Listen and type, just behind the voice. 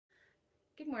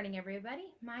Good morning, everybody.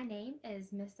 My name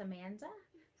is Miss Amanda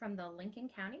from the Lincoln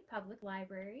County Public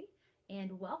Library,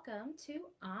 and welcome to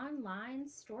Online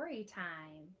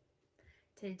Storytime.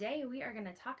 Today we are going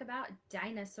to talk about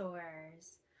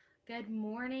dinosaurs. Good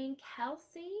morning,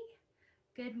 Kelsey.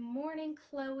 Good morning,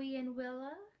 Chloe and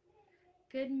Willa.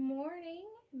 Good morning,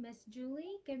 Miss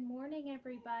Julie. Good morning,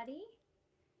 everybody.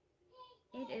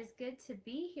 It is good to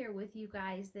be here with you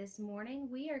guys this morning.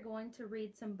 We are going to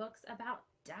read some books about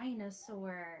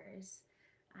dinosaurs.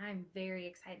 I'm very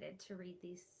excited to read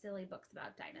these silly books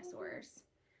about dinosaurs.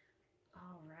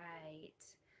 All right.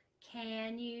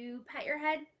 Can you pat your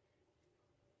head?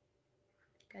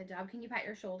 Good job. Can you pat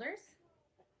your shoulders?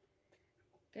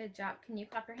 Good job. Can you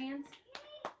clap your hands?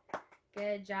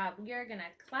 Good job. You're going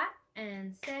to clap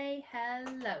and say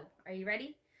hello. Are you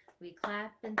ready? We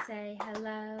clap and say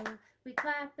hello. We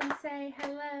clap and say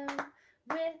hello.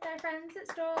 With our friends at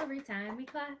Storytime, we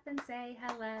clap and say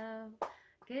hello.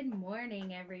 Good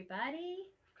morning, everybody.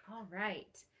 All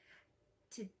right.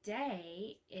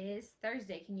 Today is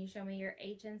Thursday. Can you show me your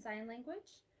H in sign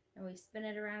language? And we spin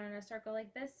it around in a circle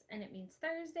like this, and it means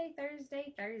Thursday,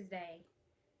 Thursday, Thursday.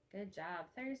 Good job.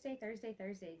 Thursday, Thursday,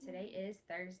 Thursday. Today is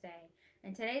Thursday.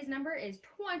 And today's number is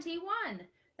 21.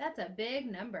 That's a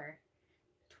big number.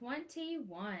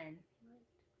 21.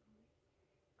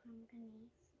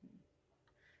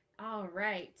 All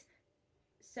right.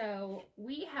 So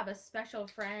we have a special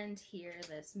friend here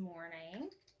this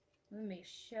morning. Let me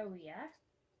show you.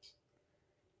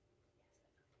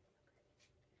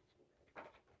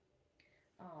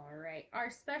 All right.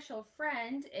 Our special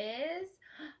friend is,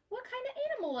 what kind of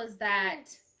animal is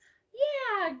that?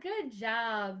 Yeah, good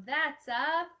job. That's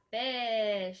a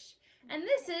fish. And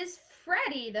this is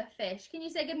Freddie the fish. Can you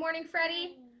say good morning,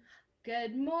 Freddie?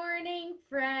 Good morning,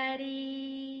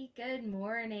 Freddie. Good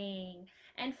morning.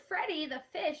 And Freddie the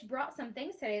fish brought some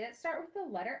things today that start with the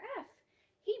letter F.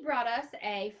 He brought us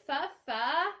a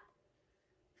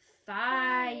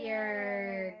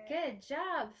fire. Good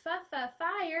job.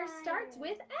 Fire starts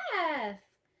with F.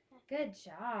 Good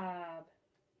job.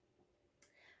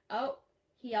 Oh,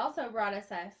 he also brought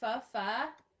us a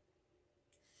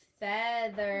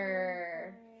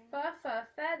feather.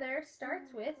 Feather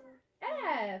starts with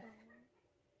F.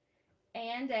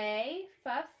 And a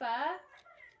fence.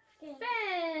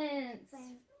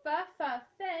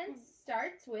 Fence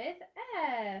starts with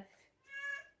F.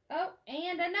 Oh,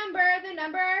 and a number. The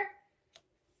number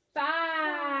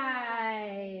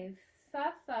 5.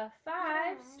 5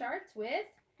 starts with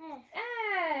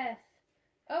F.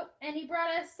 Oh, and he brought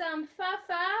us some feet.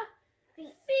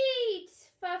 Feet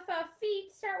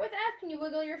start with F. Can you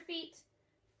wiggle your feet?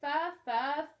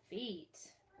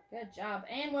 Feet. Good job.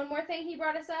 And one more thing, he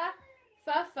brought us a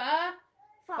fox.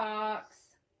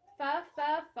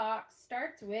 Fox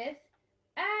starts with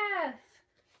F.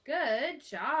 Good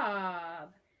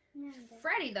job.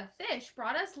 Freddie the fish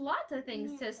brought us lots of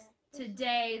things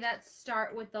today that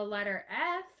start with the letter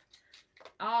F.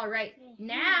 All right,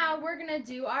 now we're going to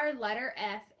do our letter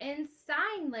F in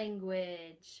sign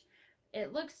language.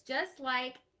 It looks just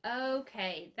like,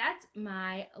 okay, that's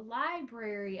my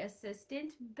library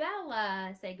assistant,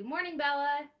 Bella. Say good morning,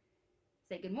 Bella.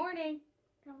 Say good morning.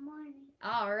 Good morning.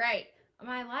 All right.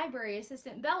 My library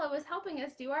assistant, Bella, was helping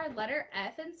us do our letter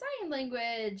F in sign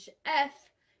language. F.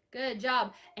 Good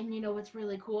job. And you know what's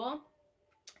really cool?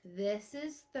 This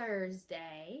is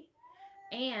Thursday.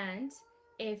 And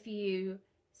if you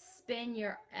spin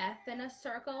your F in a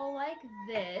circle like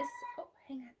this. Oh,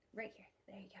 hang on. Right here.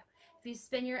 There you go. If you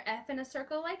spin your F in a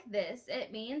circle like this,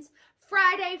 it means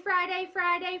Friday, Friday,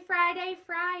 Friday, Friday,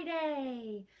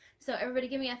 Friday. So everybody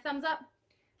give me a thumbs up.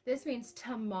 This means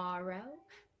tomorrow,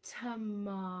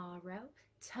 tomorrow,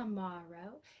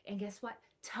 tomorrow. And guess what?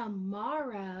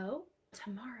 Tomorrow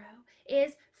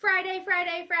is Friday,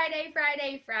 Friday, Friday,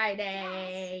 Friday,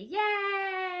 Friday.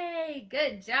 Yay!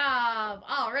 Good job.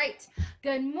 All right.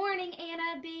 Good morning,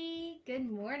 Anna B. Good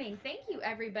morning. Thank you,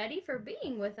 everybody, for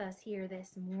being with us here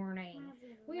this morning.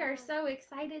 We are so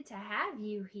excited to have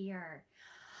you here.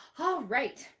 All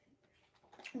right.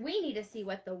 We need to see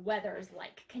what the weather's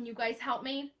like. Can you guys help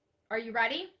me? Are you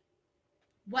ready?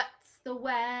 What's the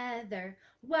weather?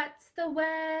 What's the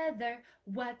weather?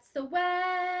 What's the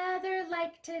weather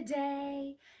like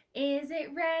today? Is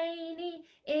it rainy?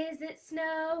 Is it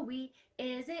snowy?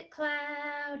 Is it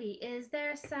cloudy? Is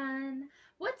there sun?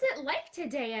 What's it like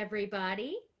today,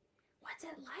 everybody? What's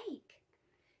it like?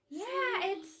 Yeah,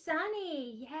 it's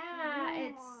sunny. Yeah,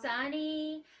 it's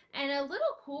sunny and a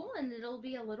little cool, and it'll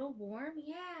be a little warm.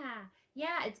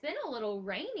 Yeah, it's been a little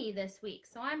rainy this week,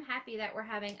 so I'm happy that we're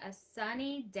having a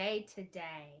sunny day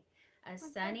today. A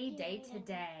sunny day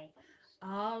today.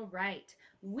 All right.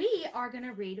 We are going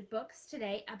to read books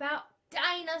today about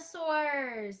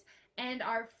dinosaurs. And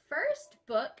our first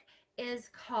book is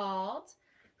called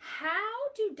How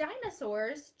Do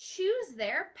Dinosaurs Choose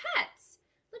Their Pets?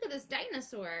 Look at this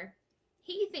dinosaur.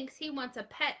 He thinks he wants a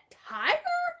pet tiger?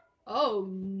 Oh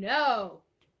no.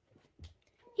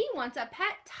 He wants a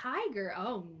pet tiger.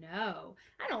 Oh no.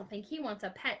 I don't think he wants a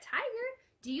pet tiger.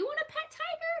 Do you want a pet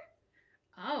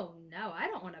tiger? Oh no, I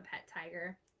don't want a pet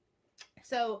tiger.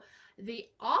 So the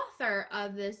author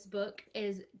of this book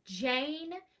is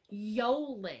Jane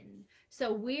Yolen.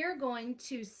 So we're going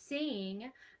to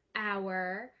sing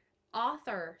our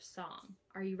author song.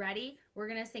 Are you ready? We're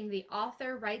going to sing The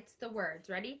Author Writes the Words.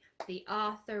 Ready? The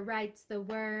author writes the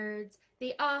words.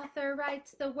 The author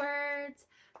writes the words.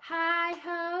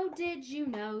 Hi-ho, did you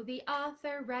know the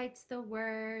author writes the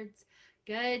words?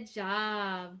 Good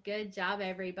job. Good job,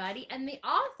 everybody. And the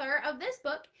author of this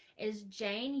book is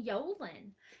Jane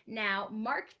Yolen. Now,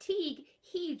 Mark Teague,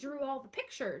 he drew all the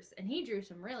pictures, and he drew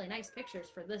some really nice pictures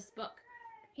for this book.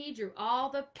 He drew all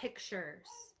the pictures.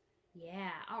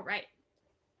 Yeah, all right.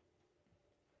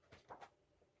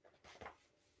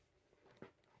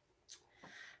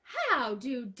 How does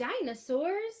a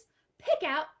dinosaur pick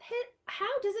out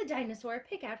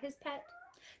his pet?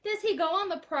 Does he go on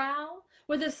the prowl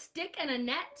with a stick and a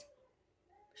net?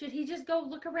 Should he just go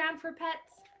look around for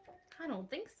pets? I don't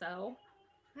think so.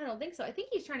 I don't think so. I think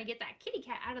he's trying to get that kitty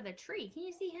cat out of the tree. Can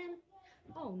you see him?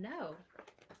 Oh, no.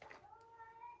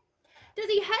 Does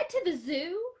he head to the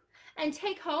zoo and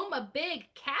take home a big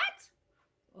cat?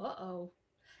 Uh-oh.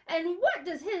 And what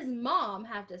does his mom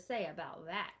have to say about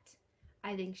that?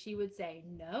 I think she would say,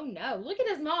 no, no. Look at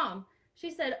his mom.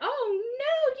 She said, oh,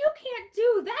 no, you can't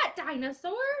do that,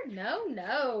 dinosaur. No,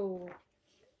 no.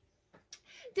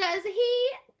 Does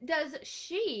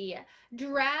she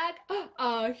drag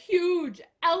a huge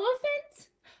elephant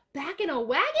back in a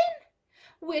wagon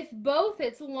with both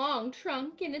its long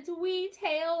trunk and its wee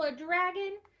tail a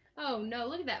dragon? Oh no,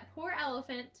 look at that poor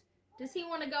elephant. Does he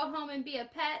want to go home and be a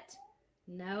pet?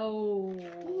 No.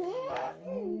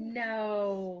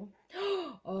 No.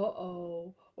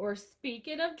 Uh-oh. Or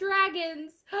speaking of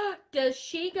dragons, does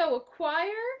she go acquire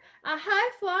a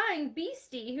high-flying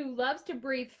beastie who loves to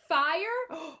breathe fire?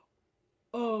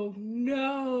 Oh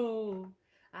no.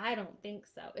 I don't think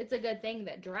so. It's a good thing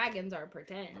that dragons are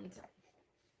pretend.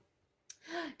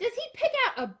 Does he pick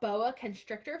out a boa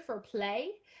constrictor for play?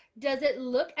 Does it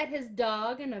look at his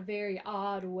dog in a very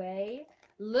odd way?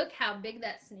 Look how big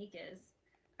that snake is.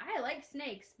 I like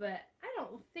snakes, but I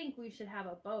don't think we should have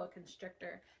a boa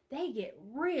constrictor. They get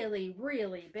really,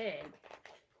 really big.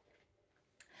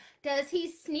 Does he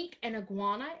sneak an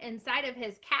iguana inside of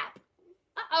his cap?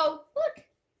 Uh-oh, look.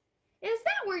 Is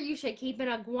that where you should keep an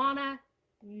iguana?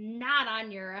 Not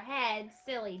on your head,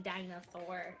 silly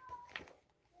dinosaur.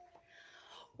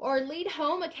 Or lead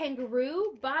home a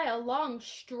kangaroo by a long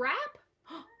strap?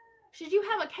 Should you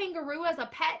have a kangaroo as a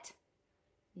pet?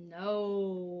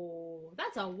 No,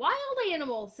 that's a wild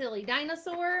animal, silly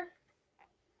dinosaur.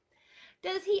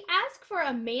 Does he ask for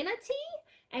a manatee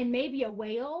and maybe a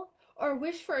whale? Or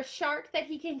wish for a shark that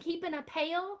he can keep in a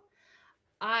pail?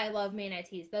 I love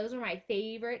manatees. Those are my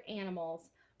favorite animals.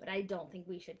 But I don't think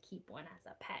we should keep one as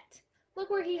a pet. Look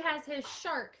where he has his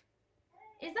shark.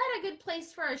 Is that a good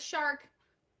place for a shark?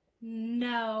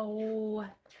 No.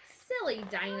 Silly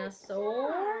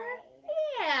dinosaur.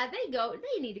 Yeah,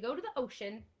 they need to go to the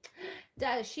ocean.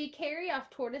 Does she carry off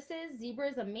tortoises,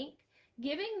 zebras, and mink,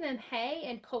 giving them hay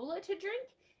and cola to drink?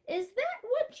 Is that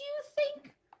what you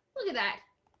think? Look at that.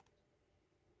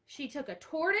 She took a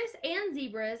tortoise and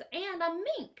zebras and a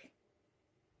mink.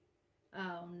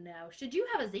 Oh no. Should you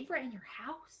have a zebra in your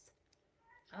house?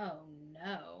 Oh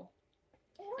no.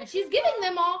 And she's giving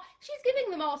them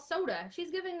all soda.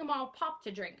 She's giving them all pop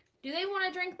to drink. Do they want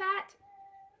to drink that?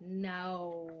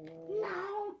 No.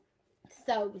 No.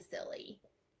 So silly.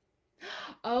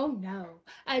 Oh no.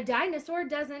 A dinosaur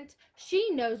doesn't. She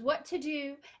knows what to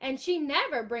do, and she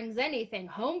never brings anything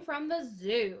home from the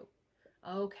zoo.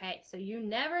 Okay, so you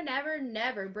never, never,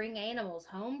 never bring animals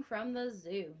home from the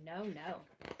zoo. No, no.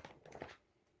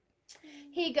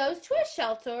 He goes to a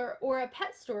shelter or a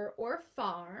pet store or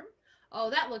farm. Oh,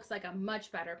 that looks like a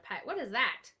much better pet. What is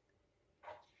that?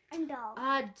 A dog.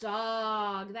 A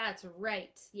dog. That's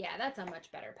right. Yeah, that's a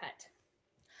much better pet.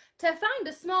 To find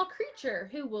a small creature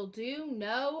who will do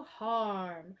no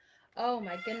harm. Oh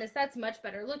my goodness, that's much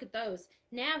better. Look at those.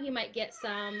 Now he might get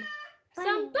some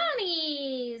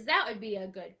bunnies. That would be a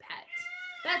good pet.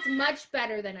 That's much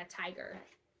better than a tiger.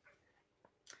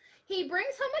 He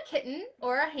brings home a kitten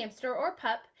or a hamster or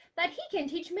pup that he can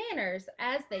teach manners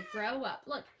as they grow up.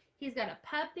 Look, He's got a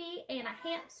puppy and a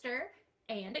hamster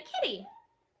and a kitty.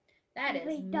 That is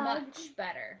Big dog. much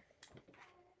better.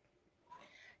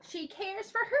 She cares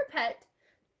for her pet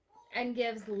and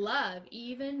gives love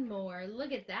even more.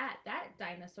 Look at that. That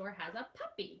dinosaur has a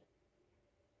puppy.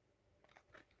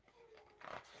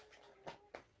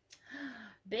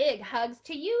 Big hugs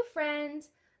to you, friends.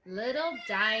 Little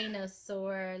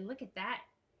dinosaur. Look at that.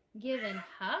 Giving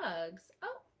hugs.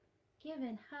 Oh,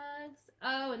 giving hugs.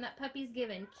 Oh, and that puppy's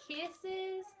giving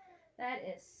kisses. That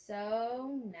is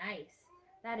so nice.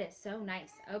 That is so nice.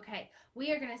 Okay,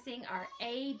 we are going to sing our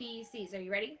ABCs. Are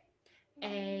you ready?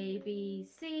 A, B,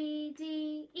 C,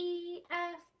 D, E,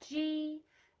 F, G,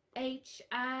 H,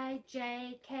 I,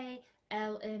 J, K,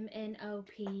 L, M, N, O,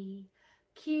 P,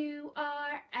 Q,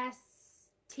 R, S,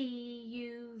 T,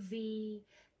 U, V,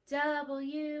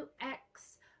 W,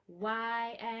 X,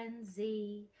 Y, and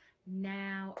Z.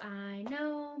 Now I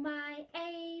know my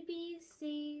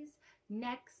ABCs.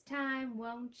 Next time,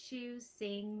 won't you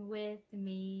sing with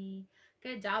me?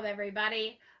 Good job,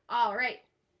 everybody. All right,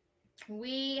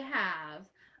 we have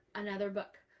another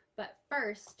book, but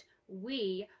first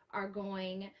we are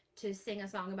going to sing a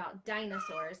song about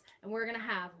dinosaurs, and we're going to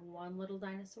have one little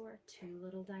dinosaur, two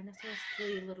little dinosaurs,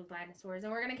 three little dinosaurs,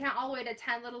 and we're going to count all the way to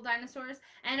 10 little dinosaurs,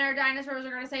 and our dinosaurs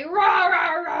are going to say roar,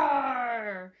 roar,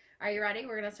 roar. Are you ready?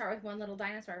 We're going to start with one little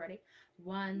dinosaur. Ready?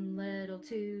 1 little,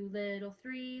 2 little,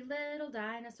 3 little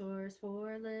dinosaurs,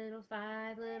 4 little,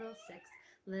 5 little, 6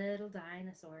 little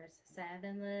dinosaurs,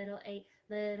 7 little, 8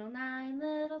 little, 9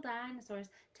 little dinosaurs,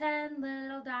 10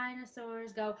 little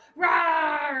dinosaurs go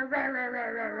roar, roar, roar,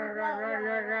 roar, roar, roar,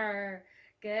 roar, roar.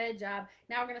 Good job.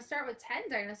 Now we're going to start with 10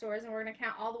 dinosaurs, and we're going to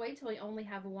count all the way till we only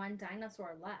have one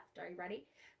dinosaur left. Are you ready?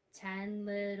 10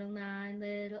 little, 9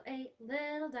 little, 8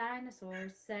 little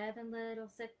dinosaurs, 7 little,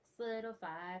 6 little, 5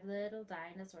 little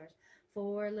dinosaurs,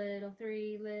 4 little,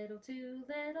 3 little, 2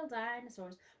 little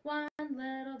dinosaurs, 1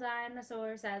 little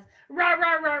dinosaur says roar,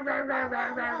 roar, roar, roar, roar,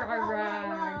 roar, roar, roar,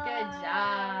 roar. Good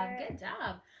job. Good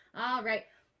job. All right.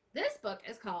 This book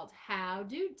is called How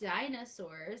Do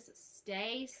Dinosaurs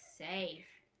Stay Safe?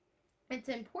 It's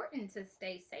important to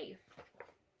stay safe.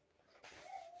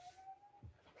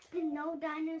 And no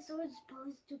dinosaur is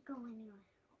supposed to go anywhere.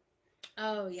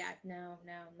 Oh, yeah. No.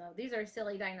 These are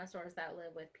silly dinosaurs that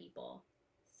live with people.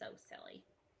 So silly.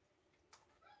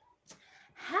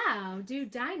 How do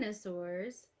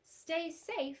dinosaurs stay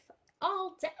safe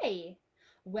all day?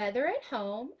 Whether at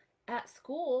home, at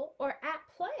school, or at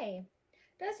play?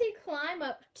 Does he climb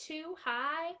up too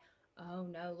high? Oh,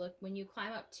 no. Look, when you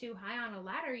climb up too high on a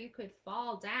ladder, you could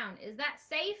fall down. Is that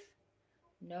safe?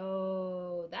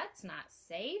 No, that's not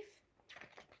safe.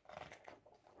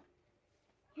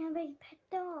 Have a pet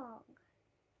dog.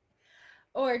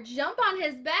 Or jump on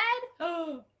his bed?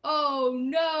 Oh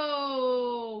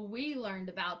no! We learned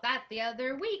about that the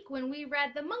other week when we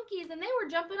read the monkeys and they were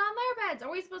jumping on their beds. Are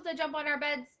we supposed to jump on our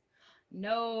beds?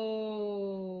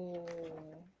 No.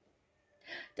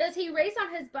 Does he race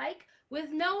on his bike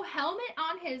with no helmet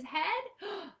on his head?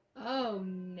 Oh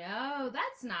no,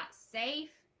 that's not safe.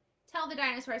 Tell the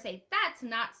dinosaur, say, that's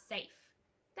not safe.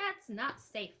 That's not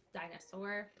safe,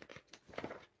 dinosaur.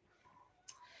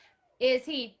 Is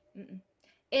he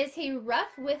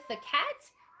rough with the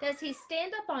cat? Does he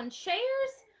stand up on chairs?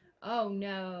 Oh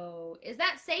no. Is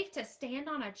that safe to stand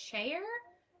on a chair?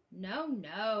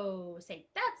 No. Say,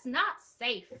 that's not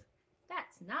safe.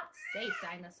 That's not safe,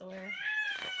 dinosaur.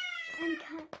 And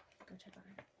cat. Go check on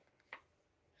her.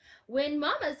 When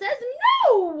Mama says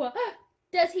no!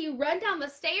 Does he run down the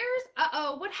stairs?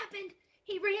 Uh-oh, what happened?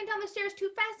 He ran down the stairs too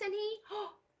fast and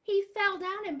he fell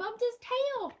down and bumped his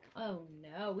tail. Oh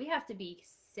no, we have to be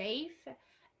safe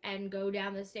and go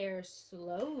down the stairs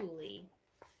slowly.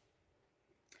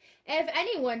 If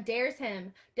anyone dares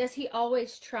him, does he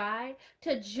always try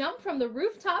to jump from the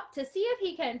rooftop to see if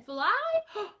he can fly?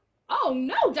 Oh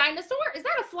no, dinosaur! Is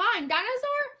that a flying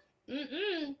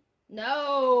dinosaur?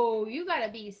 No, you gotta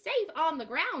be safe on the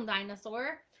ground,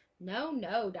 dinosaur.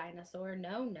 No, dinosaur,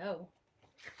 no.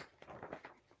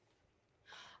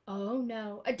 Oh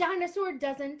no, a dinosaur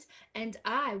doesn't, and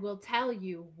I will tell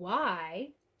you why.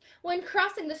 When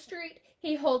crossing the street,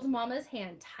 he holds Mama's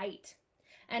hand tight,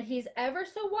 and he's ever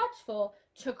so watchful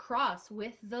to cross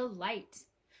with the light.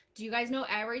 Do you guys know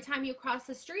every time you cross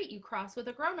the street, you cross with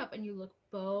a grown-up and you look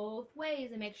both ways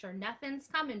and make sure nothing's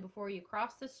coming before you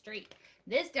cross the street?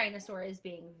 This dinosaur is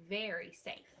being very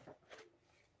safe.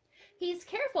 He's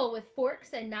careful with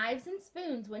forks and knives and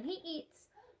spoons when he eats.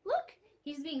 Look,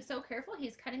 he's being so careful.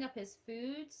 He's cutting up his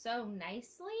food so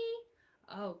nicely.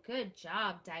 Oh, good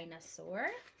job,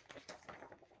 dinosaur.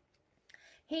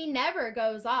 He never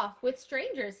goes off with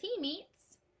strangers he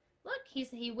meets. Look,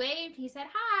 he waved, he said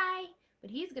hi, but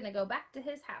he's going to go back to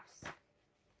his house.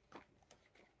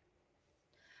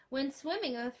 When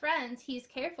swimming with friends, he's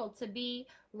careful to be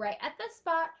right at the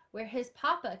spot where his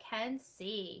papa can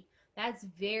see. That's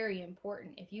very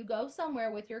important. If you go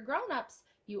somewhere with your grown-ups,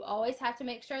 you always have to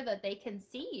make sure that they can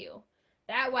see you.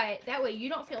 That way you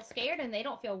don't feel scared and they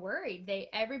don't feel worried.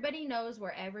 Everybody knows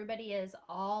where everybody is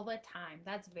all the time.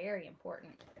 That's very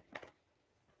important.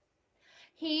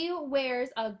 He wears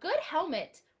a good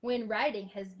helmet when riding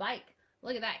his bike.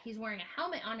 Look at that. He's wearing a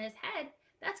helmet on his head.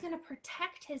 That's going to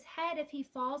protect his head. If he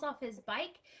falls off his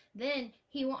bike, then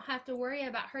he won't have to worry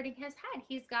about hurting his head.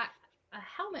 He's got a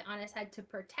helmet on his head to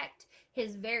protect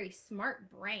his very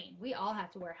smart brain. We all have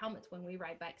to wear helmets when we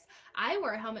ride bikes. I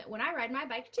wear a helmet when I ride my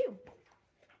bike too.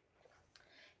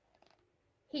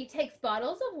 He takes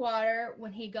bottles of water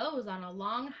when he goes on a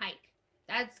long hike.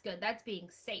 That's good. That's being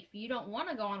safe. You don't want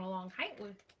to go on a long hike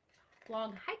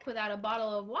without a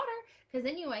bottle of water, because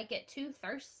then you might get too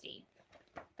thirsty.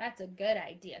 That's a good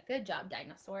idea. Good job,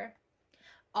 Dinosaur.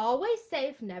 Always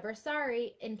safe, never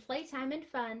sorry. In playtime and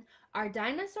fun, our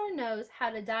dinosaur knows how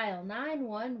to dial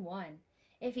 911.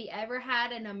 If he ever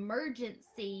had an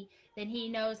emergency, then he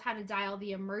knows how to dial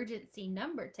the emergency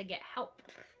number to get help.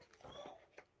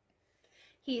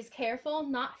 He's careful,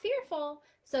 not fearful.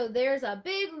 So there's a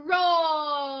big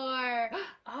roar.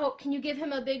 Oh, can you give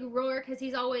him a big roar? Because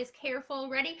he's always careful.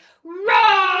 Ready? Roar!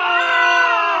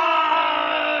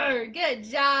 Good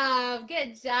job.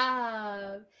 Good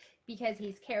job. Because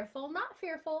he's careful, not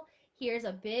fearful. Here's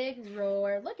a big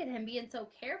roar. Look at him being so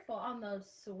careful on those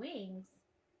swings.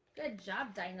 Good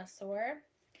job, Dinosaur.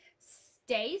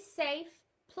 Stay safe,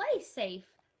 play safe,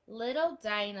 little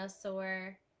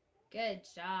dinosaur. Good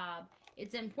job.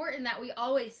 It's important that we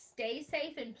always stay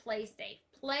safe and play safe.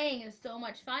 Playing is so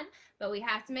much fun, but we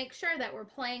have to make sure that we're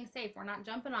playing safe. We're not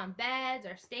jumping on beds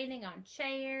or standing on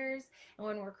chairs. And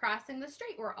when we're crossing the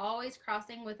street, we're always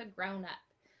crossing with a grown-up.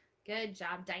 Good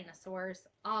job, dinosaurs.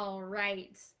 All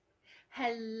right.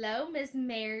 Hello, Miss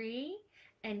Mary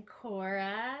and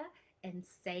Cora and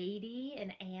Sadie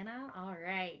and Anna. All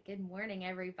right. Good morning,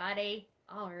 everybody.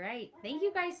 All right. Thank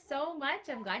you guys so much.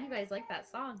 I'm glad you guys like that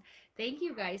song. Thank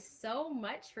you guys so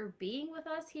much for being with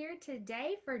us here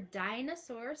today for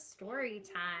Dinosaur Story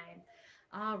Time.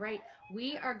 All right.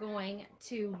 We are going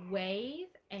to wave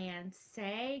and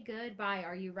say goodbye.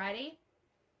 Are you ready?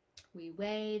 We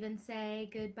wave and say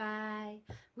goodbye.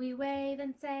 We wave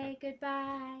and say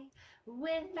goodbye.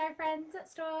 With our friends at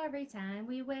Storytime,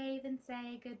 we wave and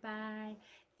say goodbye.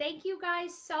 Thank you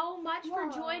guys so much for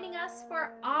joining us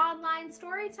for online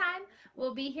story time.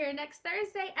 We'll be here next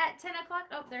Thursday at 10 o'clock.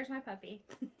 Oh, there's my puppy.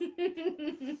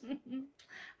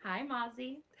 Hi,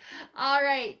 Mozzie. All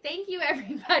right. Thank you,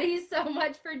 everybody, so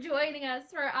much for joining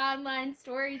us for online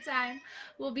story time.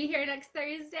 We'll be here next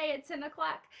Thursday at 10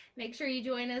 o'clock. Make sure you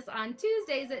join us on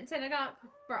Tuesdays at 10 o'clock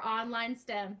for online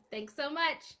STEM. Thanks so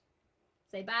much.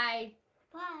 Say bye.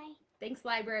 Bye. Thanks,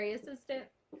 library assistant.